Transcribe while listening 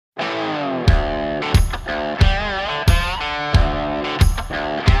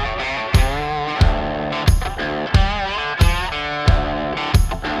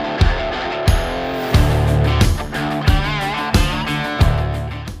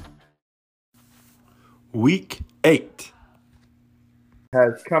Week 8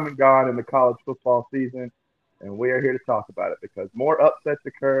 has come and gone in the college football season, and we are here to talk about it because more upsets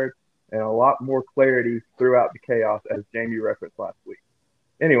occurred and a lot more clarity throughout the chaos, as Jamie referenced last week.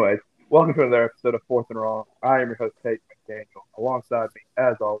 Anyways, welcome to another episode of Fourth and Wrong. I am your host, Tate McDaniel. Alongside me,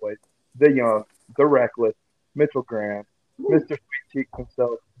 as always, the young, the reckless, Mitchell Graham, Mr. Sweet Cheeks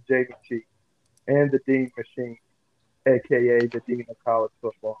himself, Jamie Cheeks, and the Dean Machine, a.k.a. the Dean of College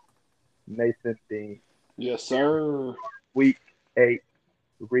Football, Nathan Dean. Yes, sir. Week 8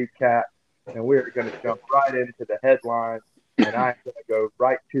 recap, and we're going to jump right into the headlines. And I'm going to go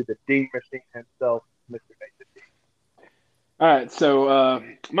right to the Dean Machine himself, Mr. Nathan Dean. All right, so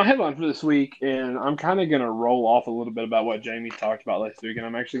my headline for this week, and I'm kind of going to roll off a little bit about what Jamie talked about last week, and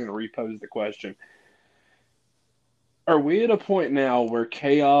I'm actually going to repose the question. Are we at a point now where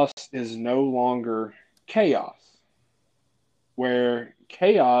chaos is no longer chaos? Where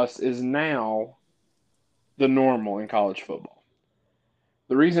chaos is now the normal in college football?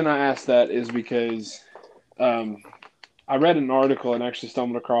 The reason I ask that is because I read an article and actually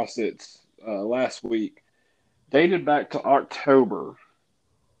stumbled across it last week, dated back to October,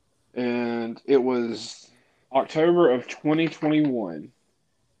 and it was October of 2021,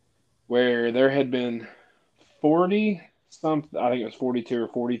 where there had been 40 something, I think it was 42 or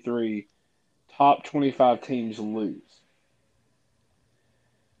 43 top 25 teams lose.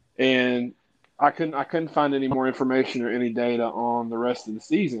 And I couldn't find any more information or any data on the rest of the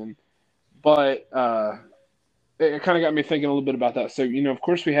season, but it kind of got me thinking a little bit about that. So, of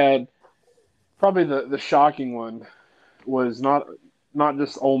course we had probably the shocking one was not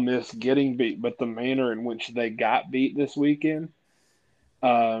just Ole Miss getting beat, but the manner in which they got beat this weekend.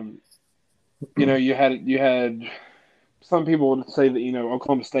 You had some people would say that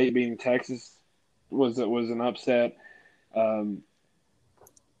Oklahoma State beating Texas was an upset.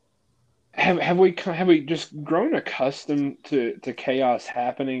 Have we just grown accustomed to chaos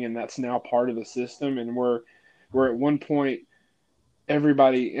happening, and that's now part of the system? And we're at one point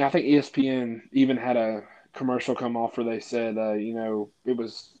everybody. I think ESPN even had a commercial come off where they said, it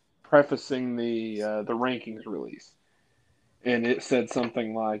was prefacing the rankings release, and it said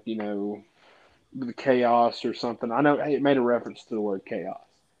something like, the chaos or something. I know it made a reference to the word chaos.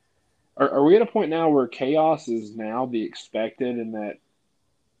 Are we at a point now where chaos is now the expected, and that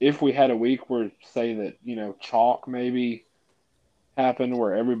if we had a week where, say that, chalk maybe happened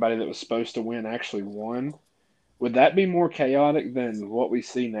where everybody that was supposed to win actually won, would that be more chaotic than what we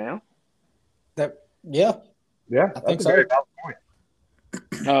see now? Yeah, I think so. A very valid point.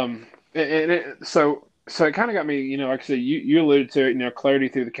 So it kind of got me, like I said, you alluded to it, clarity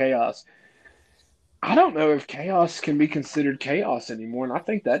through the chaos. I don't know if chaos can be considered chaos anymore, and I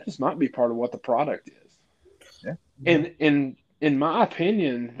think that just might be part of what the product is. Yeah. And in my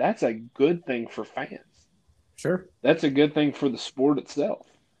opinion, that's a good thing for fans. Sure. That's a good thing for the sport itself.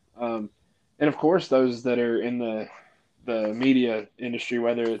 And of course, those that are in the media industry,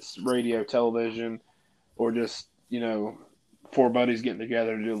 whether it's radio, television, or just, four buddies getting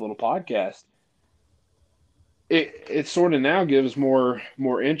together to do a little podcast, it sort of now gives more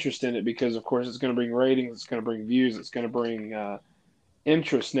interest in it because, of course, it's going to bring ratings, it's going to bring views, it's going to bring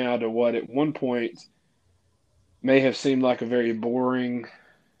interest now to what at one point may have seemed like a very boring,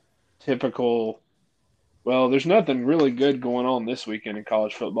 typical, well, there's nothing really good going on this weekend in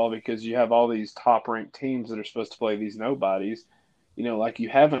college football because you have all these top-ranked teams that are supposed to play these nobodies. Like you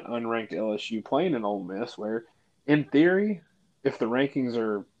have an unranked LSU playing an Ole Miss where, in theory, if the rankings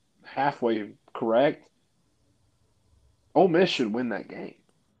are halfway correct, Ole Miss should win that game.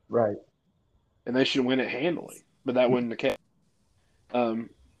 Right. And they should win it handily, but that wasn't the case.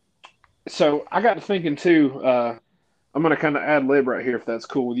 So I got to thinking, too, I'm going to kind of ad lib right here if that's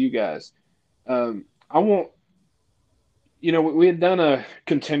cool with you guys. I want, we had done a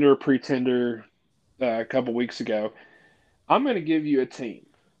contender, pretender a couple weeks ago. I'm going to give you a team,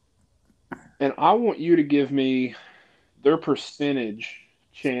 and I want you to give me their percentage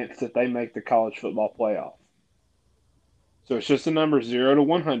chance that they make the college football playoff. So it's just a number 0 to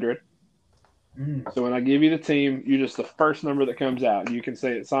 100. So when I give you the team, you just the first number that comes out. You can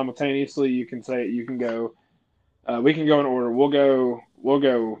say it simultaneously. You can say it. You can go. We can go in order. We'll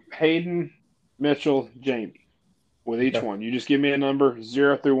go Hayden, Mitchell, Jamie with each one. You just give me a number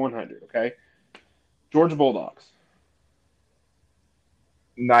 0 through 100. Okay. Georgia Bulldogs.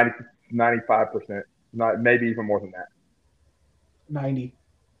 95%. Maybe even more than that. 90.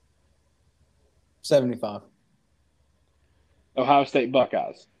 75. Ohio State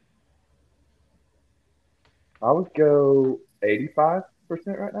Buckeyes. I would go 85%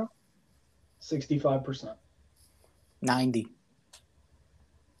 right now. 65%. 90.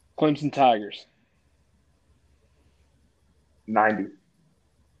 Clemson Tigers. 90.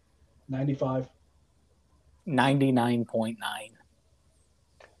 95. 99.9.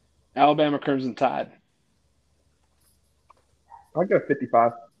 Alabama Crimson Tide. I'll go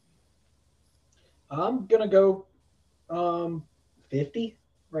 55. I'm going to go 50,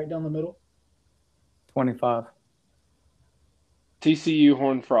 right down the middle. 25. TCU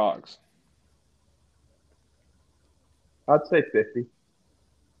Horned Frogs. I'd say 50.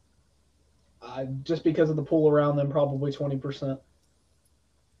 Just because of the pool around them, probably 20%.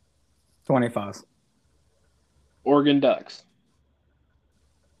 25. Oregon Ducks.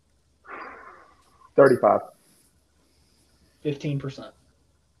 35. 15%.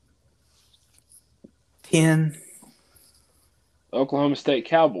 10. Oklahoma State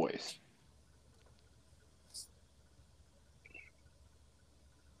Cowboys.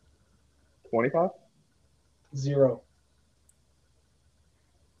 25. 0.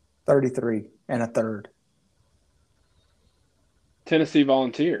 33 and a third. Tennessee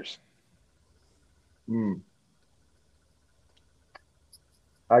Volunteers.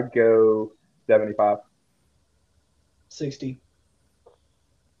 I'd go 75. 60.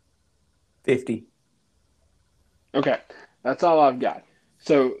 50. Okay, that's all I've got.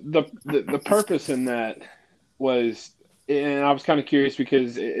 So the purpose in that was, and I was kind of curious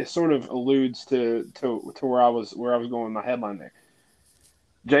because it sort of alludes to where I was going with my headline there.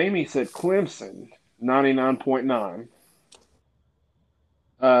 Jamie said Clemson 99.9.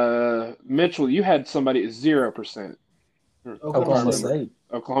 Mitchell, you had somebody at 0%. Oklahoma State.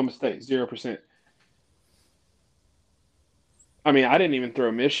 Oklahoma State 0%. I mean, I didn't even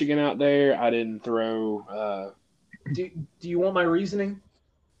throw Michigan out there. I didn't throw. Do you want my reasoning?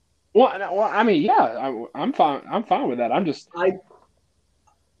 Well, I mean, yeah, I'm fine. I'm fine with that. I'm just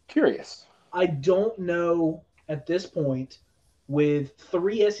curious. I don't know at this point, with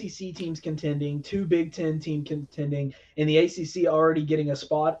 3 SEC teams contending, 2 Big Ten teams contending, and the ACC already getting a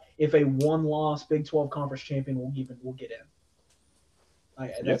spot, if a one-loss Big 12 conference champion will get in.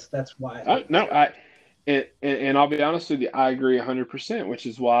 That's why. And I'll be honest with you, I agree 100%, which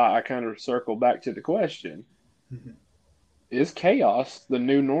is why I kind of circle back to the question: Is chaos the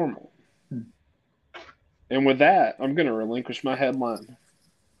new normal? And with that, I'm going to relinquish my headline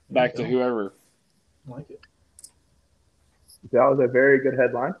back to whoever. I like it. That was a very good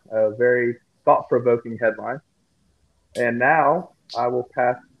headline, a very thought-provoking headline. And now I will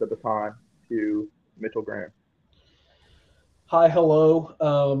pass the baton to Mitchell Graham. Hi,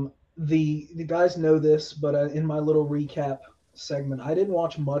 hello. The guys know this, but in my little recap segment, I didn't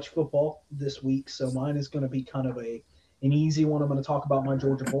watch much football this week, so mine is going to be kind of an easy one. I'm going to talk about my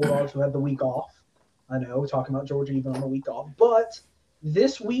Georgia Bulldogs who had the week off. I know, talking about Georgia even on the week off. But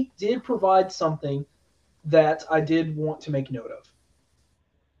this week did provide something that I did want to make note of.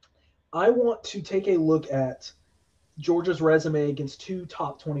 I want to take a look at Georgia's resume against 2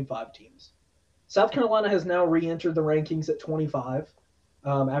 top 25 teams. South Carolina has now re-entered the rankings at 25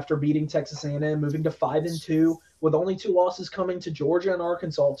 after beating Texas A&M, moving to 5-2, with only 2 losses coming to Georgia and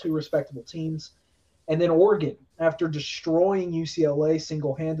Arkansas, 2 respectable teams. And then Oregon, after destroying UCLA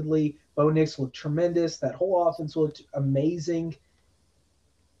single-handedly, Bo Nix looked tremendous. That whole offense looked amazing.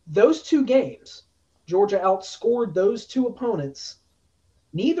 Those 2 games, Georgia outscored those 2 opponents.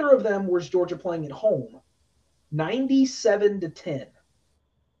 Neither of them was Georgia playing at home. 97-10.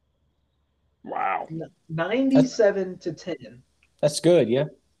 Wow. 97-10. That's good, yeah.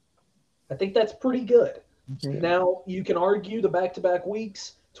 I think that's pretty good. Yeah. Now, you can argue the back-to-back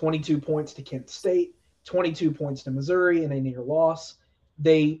weeks, 22 points to Kent State, 22 points to Missouri in a near loss.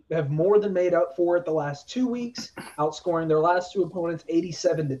 They have more than made up for it the last 2 weeks, outscoring their last 2 opponents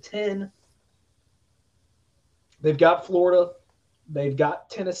 87-10. They've got Florida. They've got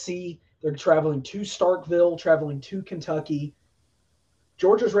Tennessee. They're traveling to Starkville, traveling to Kentucky.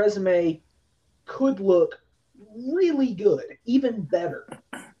 Georgia's resume could look really good, even better.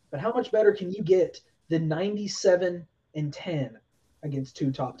 But how much better can you get than 97-10 against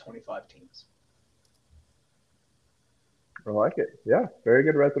 2 top 25 teams? I like it. Yeah, very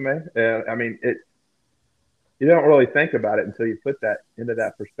good resume. I mean, you don't really think about it until you put that into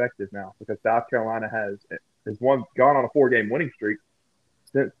that perspective now, because South Carolina has gone on a 4-game winning streak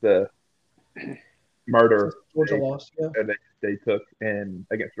since the murder Georgia lost, yeah. They took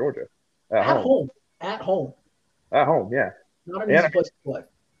against Georgia At home. At home, yeah. Not an easy place to play.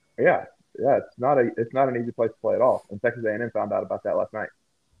 Yeah. It's not an easy place to play at all. And Texas A&M found out about that last night.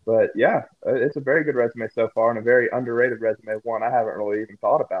 But yeah, it's a very good resume so far, and a very underrated resume. One I haven't really even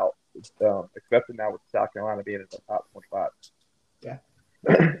thought about, except now with South Carolina being in the top 25. Yeah.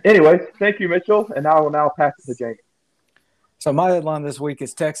 Anyways, thank you, Mitchell, and I will now pass it to Jamie. So my headline this week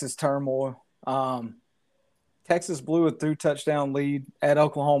is Texas turmoil. Texas blew a 2-touchdown lead at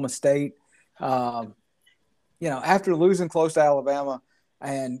Oklahoma State. After losing close to Alabama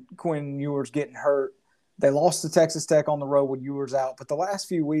and Quinn Ewers getting hurt, they lost to Texas Tech on the road with Ewers out. But the last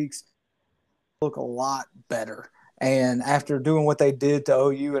few weeks look a lot better. And after doing what they did to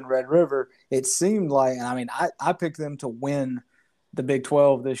OU and Red River, it seemed like, I picked them to win the Big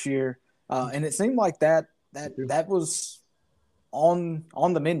 12 this year. And it seemed like that was on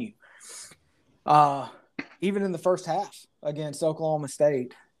the menu. Even in the first half against Oklahoma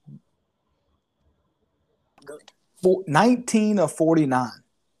State, 19 of 49,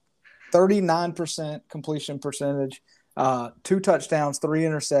 39% completion percentage, 2 touchdowns, 3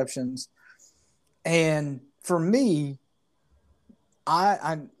 interceptions. And for me,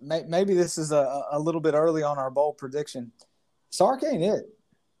 I maybe this is a little bit early on our bold prediction. Sark ain't it.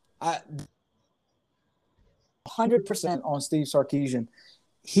 100% on Steve Sarkisian.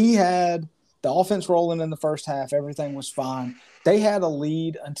 He had the offense rolling in the first half. Everything was fine. They had a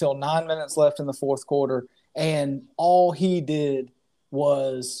lead until 9 minutes left in the fourth quarter, and all he did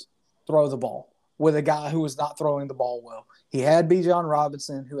was throw the ball with a guy who was not throwing the ball well. He had Bijan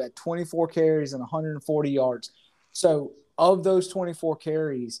Robinson, who had 24 carries and 140 yards. So of those 24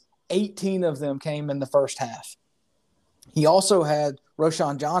 carries, 18 of them came in the first half. He also had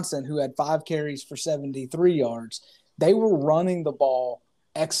Roschon Johnson, who had 5 carries for 73 yards. They were running the ball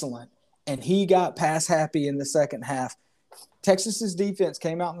excellent, and he got pass happy in the second half. Texas's defense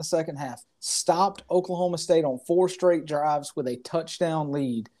came out in the second half, stopped Oklahoma State on 4 straight drives with a touchdown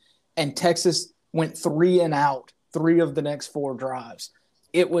lead, and Texas went 3 and out 3 of the next 4 drives.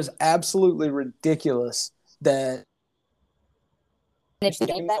 It was absolutely ridiculous that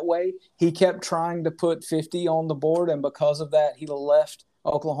game that way. He kept trying to put 50 on the board, and because of that, he left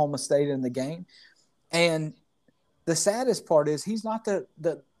Oklahoma State in the game. And the saddest part is he's not the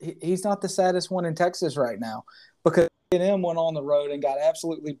saddest one in Texas right now, because A&M went on the road and got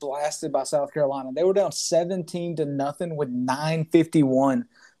absolutely blasted by South Carolina. They were down 17-0 with 9:51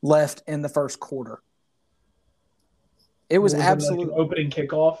 left in the first quarter. It was absolutely like opening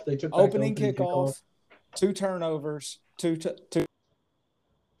kickoff. They took opening kickoff, 2 turnovers, two touchdown.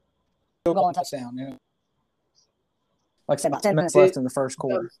 Like I said, about 10 minutes left in the first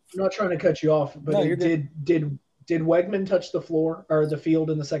quarter. I'm not trying to cut you off, but did Wegman touch the floor or the field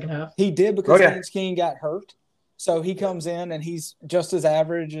in the second half? He did, because Haynes King got hurt. So he comes in and he's just as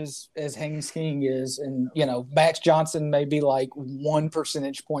average as Haynes King is. And, Max Johnson may be like 1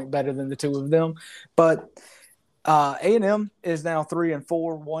 percentage point better than the two of them. But A&M is now 3-4,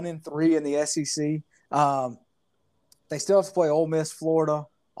 1-3 in the SEC. They still have to play Ole Miss, Florida,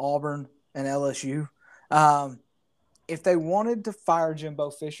 Auburn, and LSU. If they wanted to fire Jimbo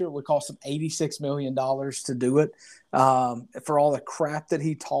Fisher, it would cost them $86 million to do it, for all the crap that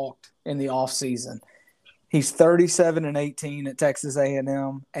he talked in the offseason. He's 37-18 at Texas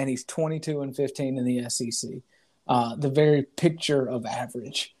A&M, and he's 22-15 in the SEC. The very picture of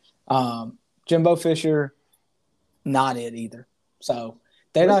average. Jimbo Fisher, not it either. So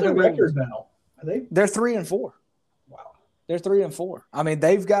they're not going to record now. Are they? They're 3-4. Wow. They're 3-4. I mean,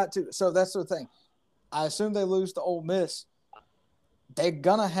 they've got to. So that's the thing. I assume they lose to Ole Miss. They're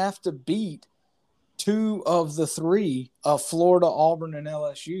gonna have to beat 2 of the 3 of Florida, Auburn, and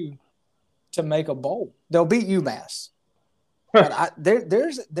LSU to make a bowl. They'll beat UMass, but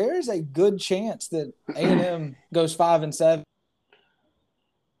there's a good chance that A&M goes 5-7.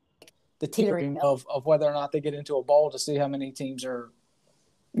 The teetering of whether or not they get into a bowl to see how many teams are,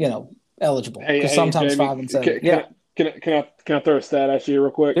 eligible. Because sometimes Jamie, 5-7. Can I throw a stat at you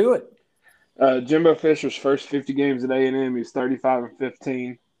real quick? Do it. Jimbo Fisher's first 50 games at A&M, he's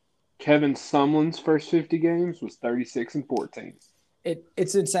 35-15. Kevin Sumlin's first 50 games was 36-14.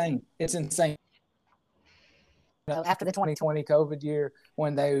 It's insane. It's insane. After the 2020 COVID year,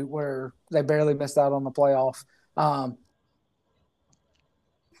 when they barely missed out on the playoff. I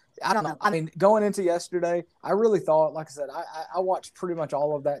don't know. I mean, going into yesterday, I really thought, like I said, I watched pretty much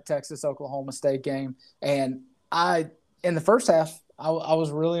all of that Texas-Oklahoma State game, and in the first half, I was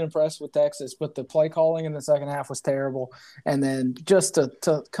really impressed with Texas, but the play calling in the second half was terrible. And then just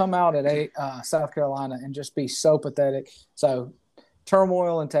to come out at South Carolina and just be so pathetic. So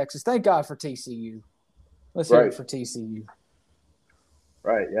turmoil in Texas. Thank God for TCU. Let's hear it for TCU.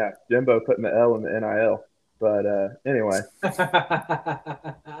 Right, yeah. Jimbo putting the L in the NIL. But anyway.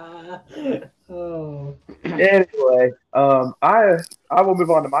 Anyway, I will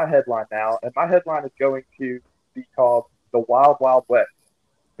move on to my headline now. And my headline is going to be called The Wild Wild West,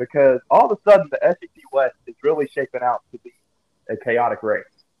 because all of a sudden the SEC West is really shaping out to be a chaotic race.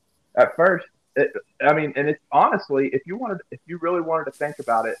 At first, and it's honestly, if you really wanted to think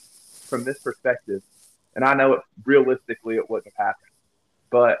about it from this perspective, And I know realistically it wouldn't have happened.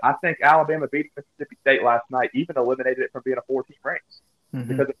 But I think Alabama beat Mississippi State last night, even eliminated it from being a 14 race. Mm-hmm.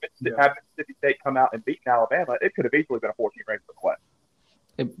 Because if had Mississippi State come out and beaten Alabama, it could have easily been a 14 race for the West.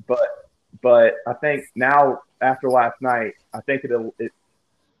 But I think now after last night, I think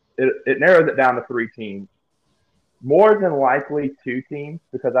it narrows it down to 3 teams. More than likely 2 teams,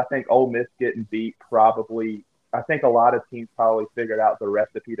 because I think Ole Miss getting beat probably. I think a lot of teams probably figured out the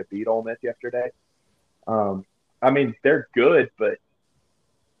recipe to beat Ole Miss yesterday. I mean, they're good, but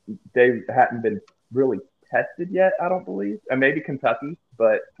they hadn't been really tested yet, I don't believe. And maybe Kentucky,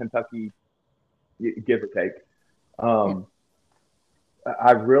 but Kentucky, give or take.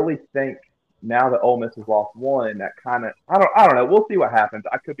 I really think now that Ole Miss has lost one, that kind of I don't know. We'll see what happens.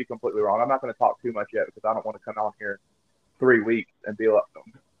 I could be completely wrong. I'm not going to talk too much yet because I don't want to come on here 3 weeks and be like,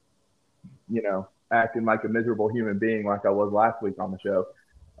 acting like a miserable human being like I was last week on the show.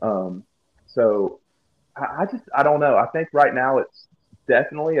 So I don't know. I think right now it's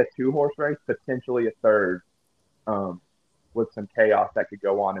definitely a 2-horse race, potentially a third, with some chaos that could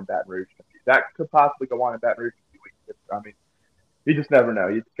go on in Baton Rouge. That could possibly go on in Baton Rouge in 2 weeks. I mean, you just never know.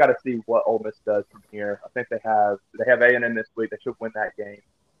 You just got to see what Ole Miss does from here. I think they have A&M this week. They should win that game.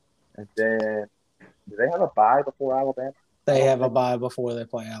 And then, do they have a bye before Alabama? They have a bye before they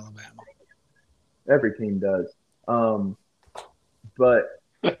play Alabama. Every team does. But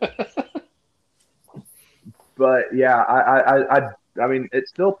yeah, I mean,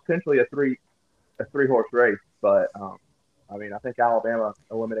 it's still potentially a 3-horse race. But I mean, I think Alabama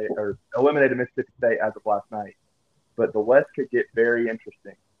eliminated Mississippi State as of last night. But the West could get very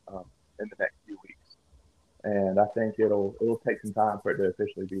interesting in the next few weeks, and I think it'll take some time for it to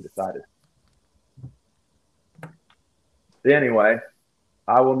officially be decided. Anyway,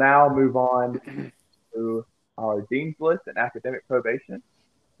 I will now move on to our Dean's List and academic probation,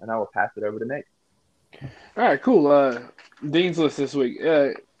 and I will pass it over to Nate. All right, cool. Dean's List this week.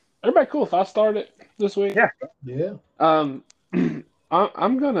 Everybody cool if I start it this week? Yeah.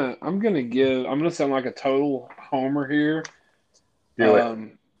 I'm gonna sound like a total homer here. Do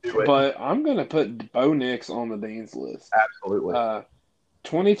it. But I'm gonna put Bo Nix on the Dean's List. Absolutely.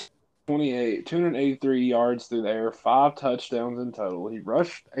 28, 283 yards through the air, 5 touchdowns in total. He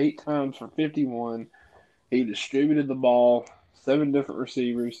rushed 8 times for 51. He distributed the ball, 7 different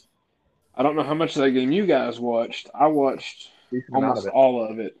receivers. I don't know how much of that game you guys watched. I watched almost all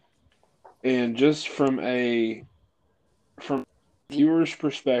of it. And just from viewer's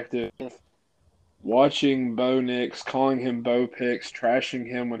perspective, watching Bo Nix, calling him Bo Picks, trashing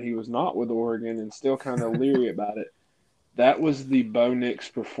him when he was not with Oregon and still kind of leery about it, that was the Bo Nix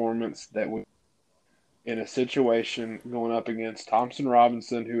performance that we in a situation going up against Thompson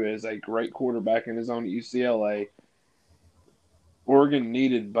Robinson, who is a great quarterback in his own at UCLA. Oregon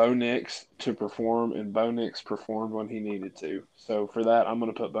needed Bo Nix to perform, and Bo Nix performed when he needed to. So for that, I'm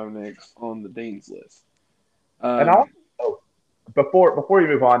going to put Bo Nix on the Dean's List. And also, before you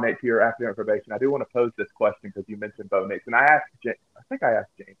move on, Nate, to your academic probation, I do want to pose this question because you mentioned Bo Nix, and I think I asked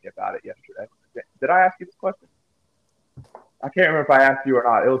Jamie about it yesterday. Did I ask you this question? I can't remember if I asked you or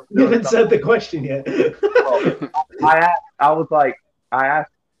not. You haven't said the question yet. I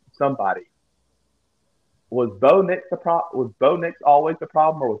asked somebody, was Bo Nix the problem? Was Bo Nix always the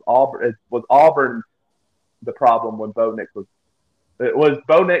problem, or was Auburn the problem when Bo Nix was? Was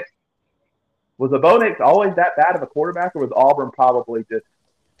Bo Nix always that bad of a quarterback, or was Auburn probably just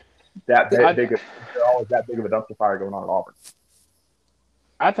always that big of a dumpster fire going on at Auburn?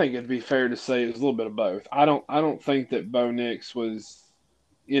 I think it'd be fair to say it's a little bit of both. I don't think that Bo Nix was,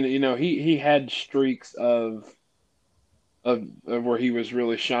 he had streaks of where he was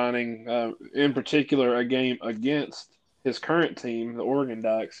really shining. In particular, a game against his current team, the Oregon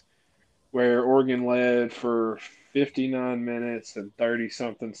Ducks, where Oregon led for 59 minutes and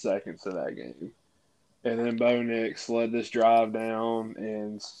 30-something seconds of that game. And then Bo Nix led this drive down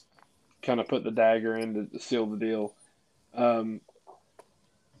and kind of put the dagger in to seal the deal.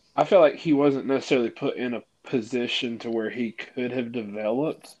 I feel like he wasn't necessarily put in a position to where he could have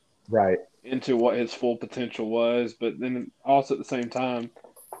developed into what his full potential was. But then also at the same time,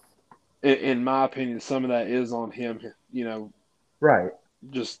 in my opinion, some of that is on him,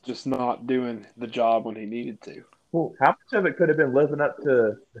 just not doing the job when he needed to. Well, how much of it could have been living up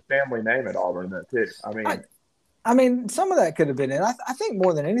to the family name at Auburn, though, too? I mean, some of that could have been it. I think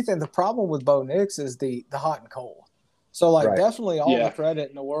more than anything, the problem with Bo Nix is the hot and cold. So, definitely all the credit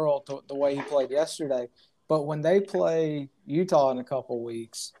in the world to the way he played yesterday. But when they play Utah in a couple of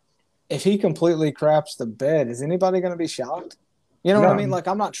weeks, if he completely craps the bed, is anybody going to be shocked? You know what I mean?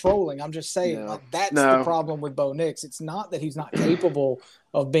 I'm not trolling. I'm just saying, that's the problem with Bo Nix. It's not that he's not capable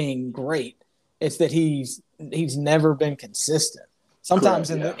of being great. It's that he's never been consistent. Sometimes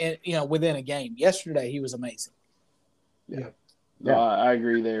Correct, within a game. Yesterday he was amazing. Yeah. No, I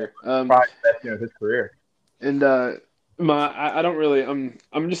agree there. Probably the best game of his career. And I don't really.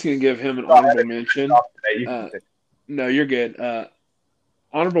 I'm just gonna give him an honorable mention. No, you're good.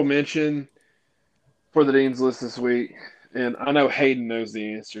 Honorable mention for the Dean's List this week, and I know Hayden knows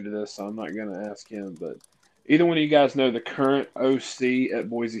the answer to this, so I'm not gonna ask him. But either one of you guys know the current OC at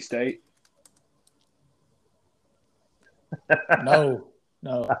Boise State? No.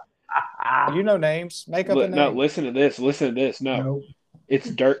 You know names. Make up a name. No, listen to this. No. It's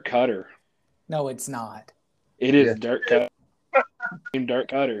Dirk Cutter. No, it's not. It is Dirk Cutter. Dirk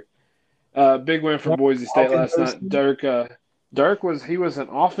Cutter. Big win for Boise State last night. Dirk was an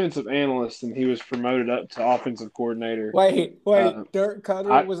offensive analyst, and he was promoted up to offensive coordinator. Wait. Dirk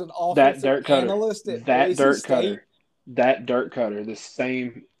Cutter was an offensive analyst at Boise State? That Dirk Cutter, the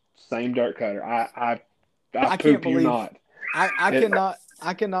same Dirk Cutter. I poop you not.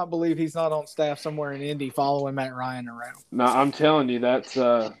 I cannot believe he's not on staff somewhere in Indy following Matt Ryan around. No, I'm telling you, that's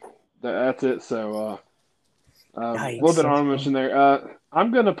it. So, a little bit of honorable mention there.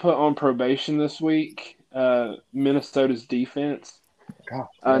 I'm going to put on probation this week Minnesota's defense.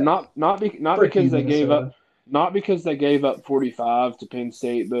 Not because they gave up 45 to Penn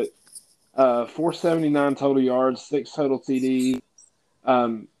State, but 479 total yards, 6 total TDs.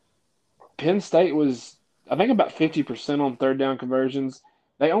 Penn State was, I think, about 50% on third down conversions.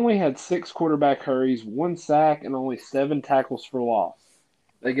 They only had 6 quarterback hurries, 1 sack, and only 7 tackles for loss.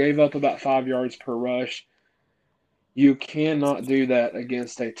 They gave up about 5 yards per rush. You cannot do that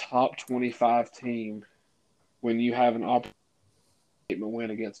against a top 25 team when you have an opportunity to win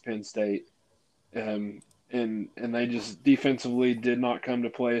against Penn State. And they just defensively did not come to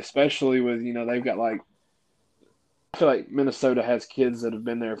play, especially with, they've got I feel like Minnesota has kids that have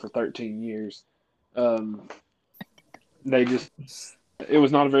been there for 13 years. It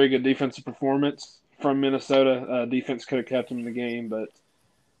was not a very good defensive performance from Minnesota. Defense could have kept them in the game, but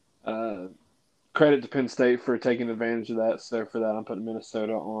credit to Penn State for taking advantage of that. So for that, I'm putting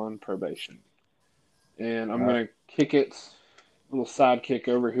Minnesota on probation. And I'm going to kick it, a little side kick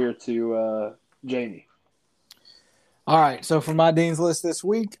over here to Jamie. All right, so for my Dean's List this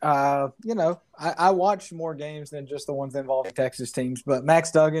week, I watched more games than just the ones involving Texas teams, but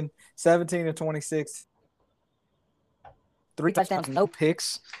Max Duggan, 17 of 26, 3 touchdowns, no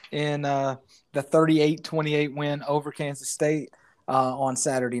picks in the 38-28 win over Kansas State on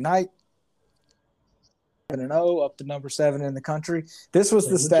Saturday night. 7-0, up to number 7 in the country. This was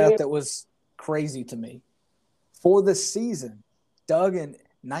the stat that was crazy to me. For the season, Duggan,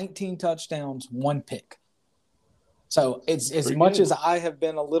 19 touchdowns, 1 pick. So it's as much as I have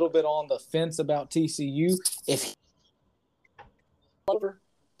been a little bit on the fence about TCU, if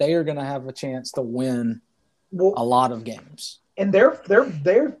they are going to have a chance to win a lot of games. And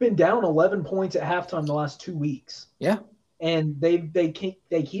they've been down 11 points at halftime the last 2 weeks. Yeah, and they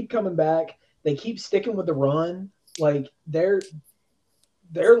keep coming back. They keep sticking with the run. Like they're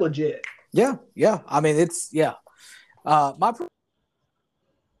legit. Yeah. I mean,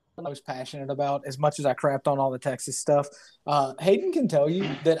 I was passionate about, as much as I crapped on all the Texas stuff. Hayden can tell you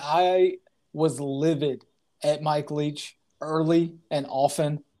that I was livid at Mike Leach early and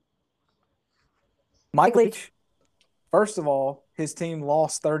often. Mike Leach, first of all, his team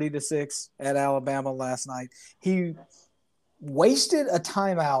lost 30-6 at Alabama last night. He wasted a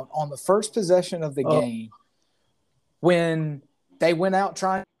timeout on the first possession of the game when they went out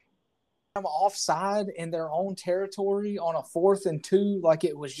trying offside in their own territory on a 4th and 2, like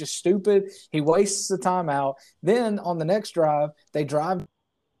it was just stupid. He wastes the timeout. Then on the next drive, they drive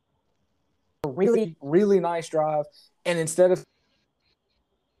a really, really nice drive, and instead of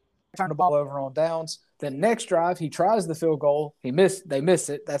turning the ball over on downs, the next drive he tries the field goal. They miss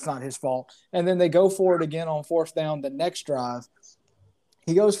it. That's not his fault. And then they go for it again on 4th down. The next drive,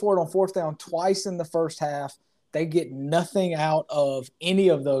 he goes for it on 4th down twice in the first half. They get nothing out of any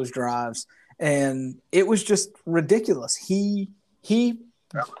of those drives, and it was just ridiculous. He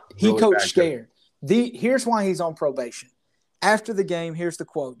coached scared. Here's why he's on probation. After the game, here's the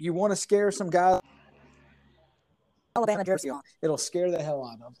quote: "You want to scare some guy, Alabama jersey on. It'll scare the hell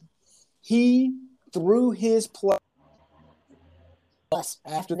out of him." He threw his play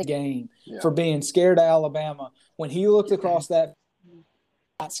after the game for being scared of Alabama. When he looked across that,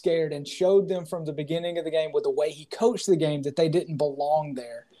 got scared, and showed them from the beginning of the game with the way he coached the game that they didn't belong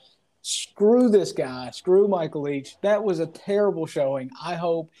there. Screw this guy. Screw Michael Leach. That was a terrible showing. I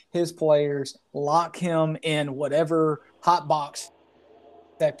hope his players lock him in whatever hot box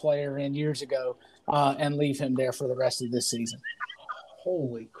that player in years ago and leave him there for the rest of this season.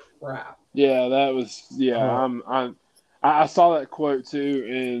 Holy crap! Yeah, that was I saw that quote too,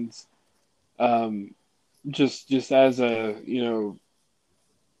 and just as a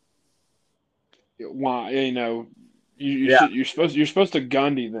why Yeah. you're supposed to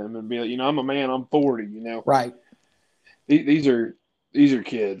Gundy them and be like, I'm a man, I'm 40, Right. these are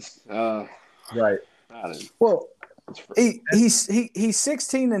kids. Right. I don't know. Well, he's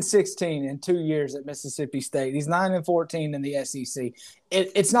 16-16 in 2 years at Mississippi State. He's 9-14 in the SEC.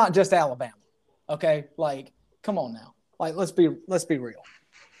 It's not just Alabama, okay? Like, come on now. Like, let's be real.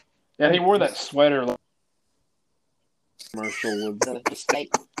 Yeah, he wore that sweater commercial with the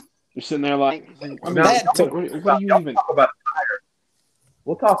state. You're sitting there like, I mean, what do you even?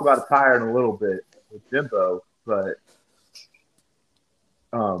 We'll talk about attire in a little bit with Jimbo, but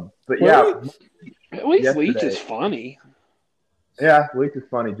yeah. At least yesterday. Leach is funny. Yeah, Leach is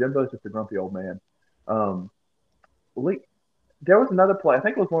funny. Jimbo's just a grumpy old man. Leach, there was another play. I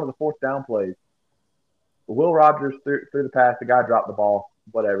think it was one of the fourth down plays. Will Rogers threw the pass. The guy dropped the ball.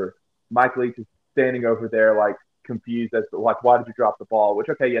 Whatever. Mike Leach is standing over there like confused as to like, why did you drop the ball? Which,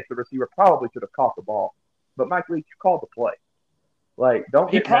 okay, yes, the receiver probably should have caught the ball, but Mike Leach, you called the play. Like,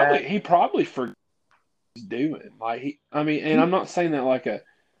 don't he get mad. He probably forgot what he's doing. Like I'm not saying that like a.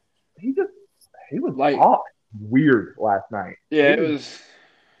 He was like off weird last night. Yeah, it was.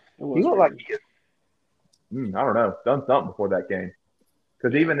 He looked like he had, I don't know, done something before that game.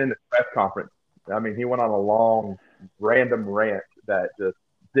 Because even in the press conference, I mean, he went on a long, random rant that just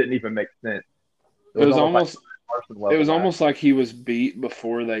didn't even make sense. It was almost like he was beat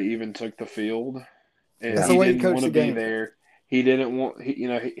before they even took the field, and he didn't want to be there. He didn't want.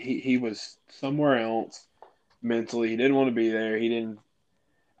 He was somewhere else mentally. He didn't want to be there. He didn't.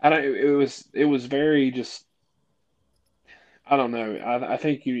 It was very just. I don't know. I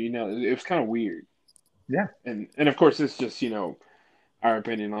think it was kind of weird. Yeah. And of course it's just our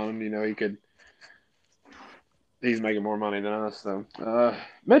opinion on him. He's making more money than us, so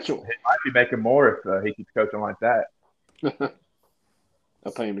Mitchell. He might be making more if he keeps coaching like that.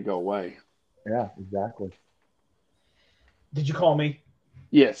 I'll pay him to go away. Yeah, exactly. Did you call me?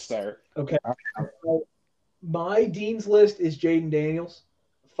 Yes, sir. Okay. My Dean's list is Jaden Daniels.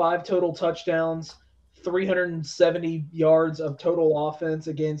 5 total touchdowns, 370 yards of total offense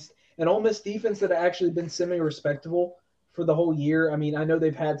against an Ole Miss defense that had actually been semi-respectable for the whole year. I mean, I know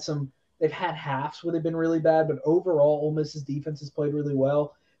they've had halves where they've been really bad, but overall, Ole Miss's defense has played really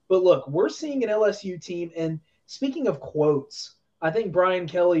well. But look, we're seeing an LSU team, and speaking of quotes, I think Brian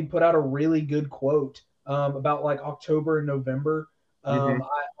Kelly put out a really good quote about like October and November.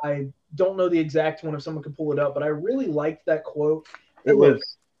 I don't know the exact one if someone could pull it up, but I really liked that quote. It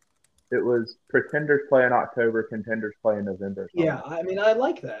was pretenders play in October, contenders play in November. Yeah, I mean, I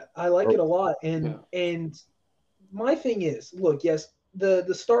like that. I like it a lot. And my thing is, look, yes,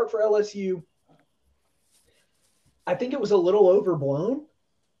 the start for LSU, I think it was a little overblown.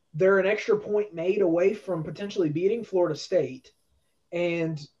 They're an extra point made away from potentially beating Florida State,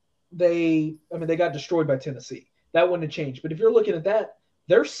 and they got destroyed by Tennessee. That wouldn't have changed. But if you're looking at that,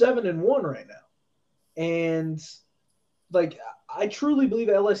 they're 7-1 right now, and like I truly believe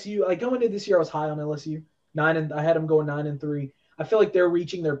LSU. Like going into this year, I was high on LSU. I had them going 9-3. I feel like they're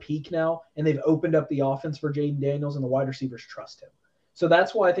reaching their peak now, and they've opened up the offense for Jaden Daniels, and the wide receivers trust him. So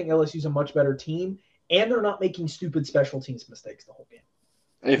that's why I think LSU's a much better team, and they're not making stupid special teams mistakes the whole game.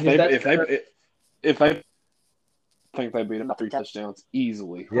 If they think they beat them 3 touchdowns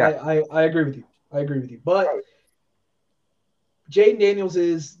easily. Yeah, I agree with you. But Jaden Daniels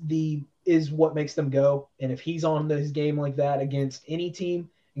is what makes them go, and if he's on his game like that against any team,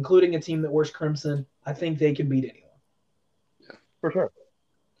 including a team that wears crimson, I think they can beat anyone. Yeah, for sure.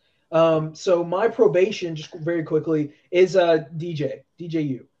 So my probation, just very quickly, is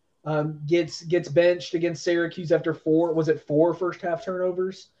DJU. Gets benched against Syracuse after 4 first half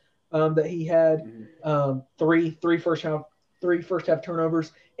turnovers that he had. Three first half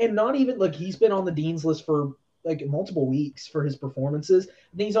turnovers, and not even like he's been on the Dean's list for like multiple weeks for his performances.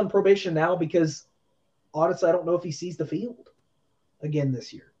 I think he's on probation now because honestly, I don't know if he sees the field again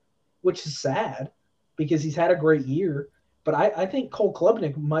this year, which is sad because he's had a great year. But I think Cole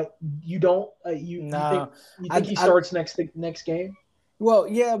Klubnik might. You don't. You think he starts next game? Well,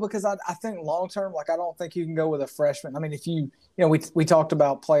 yeah, because I think long term, like I don't think you can go with a freshman. I mean, if we talked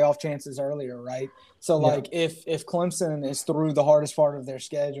about playoff chances earlier, right? So like if Clemson is through the hardest part of their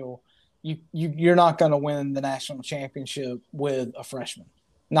schedule, you're not going to win the national championship with a freshman.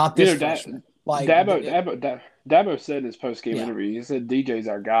 Not this freshman. Like Dabo said in his post game interview, he said DJ's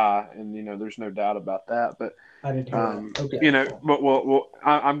our guy, and there's no doubt about that. But I didn't hear that. Okay. But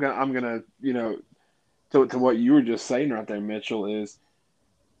I'm gonna to what you were just saying right there, Mitchell, is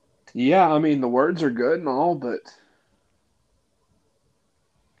Yeah, I mean the words are good and all, but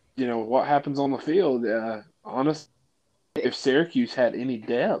what happens on the field? Honestly, if Syracuse had any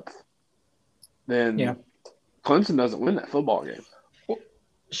depth, Yeah. then Clemson doesn't win that football game.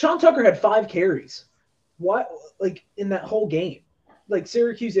 Sean Tucker had 5 carries. What, like, in that whole game? Like,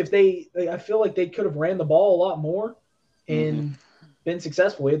 Syracuse, I feel like they could have ran the ball a lot more and been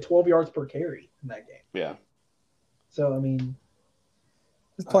successful. He had 12 yards per carry in that game. Yeah. So, I mean,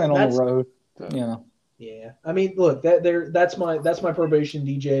 He's playing on the road. Yeah. I mean, look, that's my probation,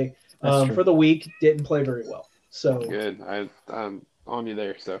 DJ. For the week, didn't play very well. So good. I'm on you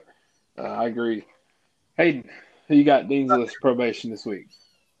there. So I agree. Hayden, who you got Dean's List probation this week?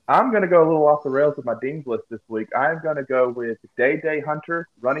 I'm going to go a little off the rails with my Dean's List this week. I'm going to go with Day Hunter,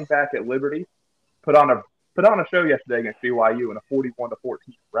 running back at Liberty. Put on a show yesterday against BYU in a 41-14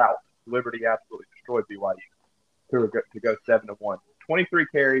 rout. Liberty absolutely destroyed BYU to go 7-1. 23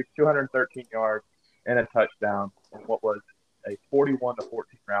 carries, 213 yards, and a touchdown in what was a 41-14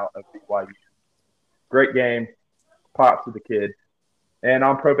 rout of BYU. Great game. Props to the kid. And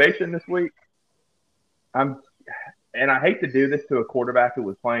on probation this week, and I hate to do this to a quarterback who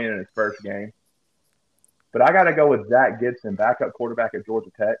was playing in his first game, but I got to go with Zach Gibson, backup quarterback at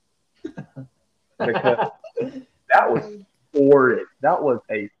Georgia Tech, because that was horrid. That was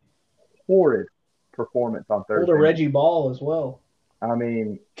a horrid performance on Thursday. Older Reggie Ball as well. I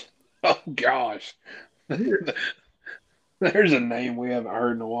mean, oh gosh, there's a name we haven't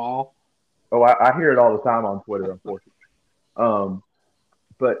heard in a while. Oh, I hear it all the time on Twitter, unfortunately.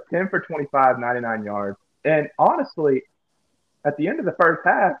 But 10 for 25, 99 yards. And honestly, at the end of the first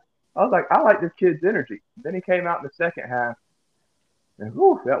half, I was like, I like this kid's energy. Then he came out in the second half, and it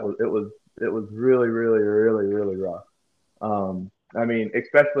was really, really, really, really rough. I mean,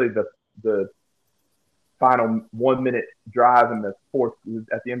 especially the final 1 minute drive at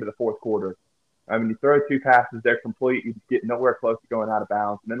the end of the fourth quarter. I mean, you throw 2 passes, they're complete. You get nowhere close to going out of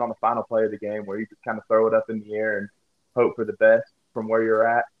bounds. And then on the final play of the game, where you just kind of throw it up in the air and hope for the best from where you're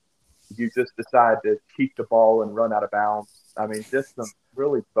at, you just decide to keep the ball and run out of bounds. I mean, just some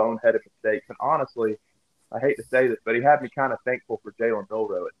really boneheaded mistakes. And honestly, I hate to say this, but he had me kind of thankful for Jalen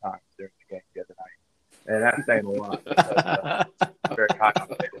Milroe at times during the game the other night. And that's saying a lot. Because, very high on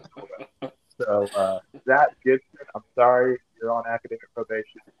Jalen Milroe. So, Zach Gibson, I'm sorry, you're on academic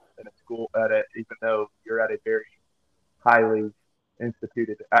probation in a school even though you're at a very highly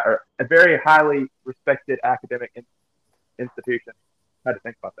instituted or a very highly respected academic institution. I had to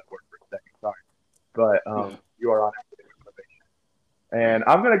think about that word for a second, sorry. But you are on academic probation. And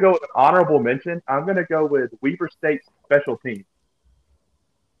I'm going to go with an honorable mention. I'm going to go with Weber State's special teams.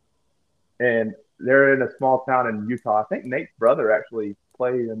 And they're in a small town in Utah. I think Nate's brother actually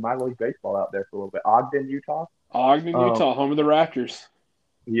played in minor league baseball out there for a little bit. Ogden, Utah. Home of the Raptors.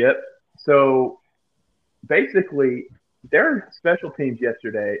 Yep. So basically, their special teams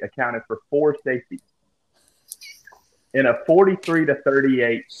yesterday accounted for 4 safeties in a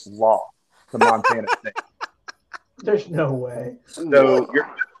 43-38 loss to Montana State. There's no way. So your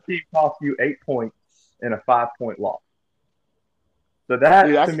team cost you 8 points in a 5-point loss. So that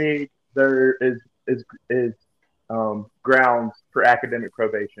to me, there is grounds for academic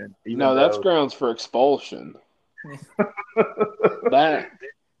probation. No, that's grounds for expulsion.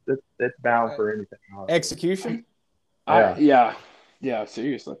 It's bound for anything. Honestly. Execution? Yeah,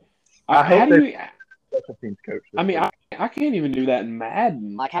 seriously. I hope they special teams coach. I mean, I can't even do that in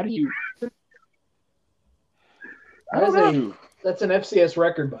Madden. Like, how do you? That's an FCS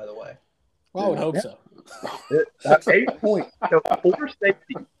record, by the way. Well, I would hope so. 8 points. So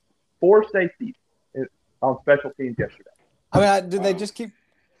 4 safeties on special teams yesterday. I mean, did they just keep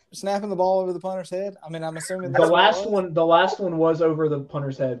snapping the ball over the punter's head? I mean, I'm assuming the last one was over the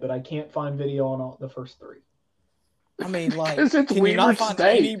punter's head, but I can't find video on all the first 3. I mean, like, can you not find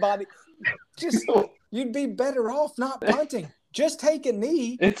anybody? Just you'd be better off not punting. Just take a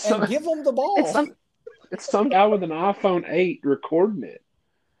knee and give them the ball. It's some guy with an iPhone 8 recording it.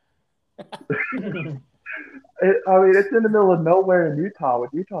 I mean, it's in the middle of nowhere in Utah.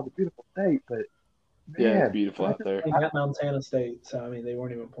 With Utah's a beautiful state, but man, it's beautiful out there. They got Montana State, so I mean, they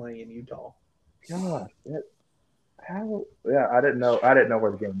weren't even playing in Utah. Gosh, I didn't know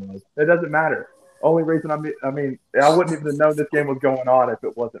where the game was. It doesn't matter. Only reason I wouldn't even have known this game was going on if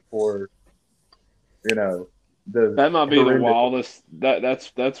it wasn't for, that might be the wildest.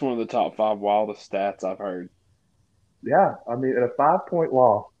 That's one of the top 5 wildest stats I've heard. Yeah, I mean, in a 5-point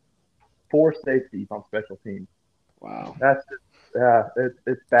loss, 4 safeties on special teams. Wow, that's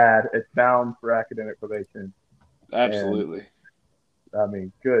it's bad. It's bound for academic probation. Absolutely. And, I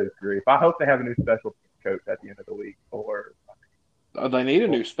mean, good grief. I hope they have a new special teams coach at the end of the week, or They need a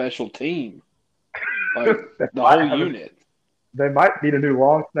new special team, like They the might whole have unit. They might need a new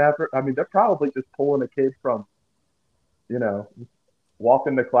long snapper. I mean, they're probably just pulling a kid from,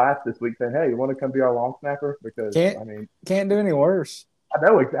 walking to class this week saying, "Hey, you want to come be our long snapper?" Because I mean, Can't do any worse. I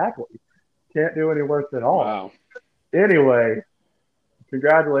know exactly. Can't do any worse at all. Wow. Anyway,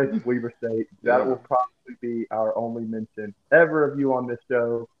 congratulations, Weber State. That Yeah. will probably be our only mention ever of you on this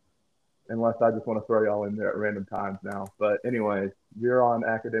show, unless I just want to throw y'all in there at random times now. But anyways, you're on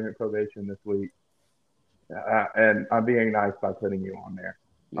academic probation this week, and I'm being nice by putting you on there.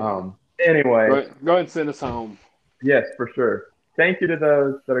 Yeah. Anyway, Go ahead and send us home. yes, for sure. Thank you to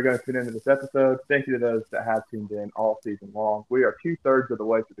those that are going to tune into this episode. Thank you to those that have tuned in all season long. We are 2/3 of the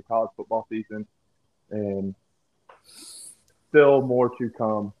way through the college football season, and still more to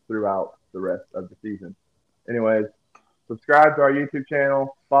come throughout the rest of the season. Anyways, subscribe to our YouTube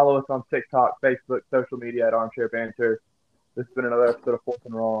channel. Follow us on TikTok, Facebook, social media at Armchair Banter. This has been another episode of Fourth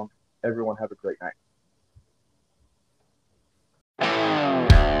and Wrong. Everyone have a great night.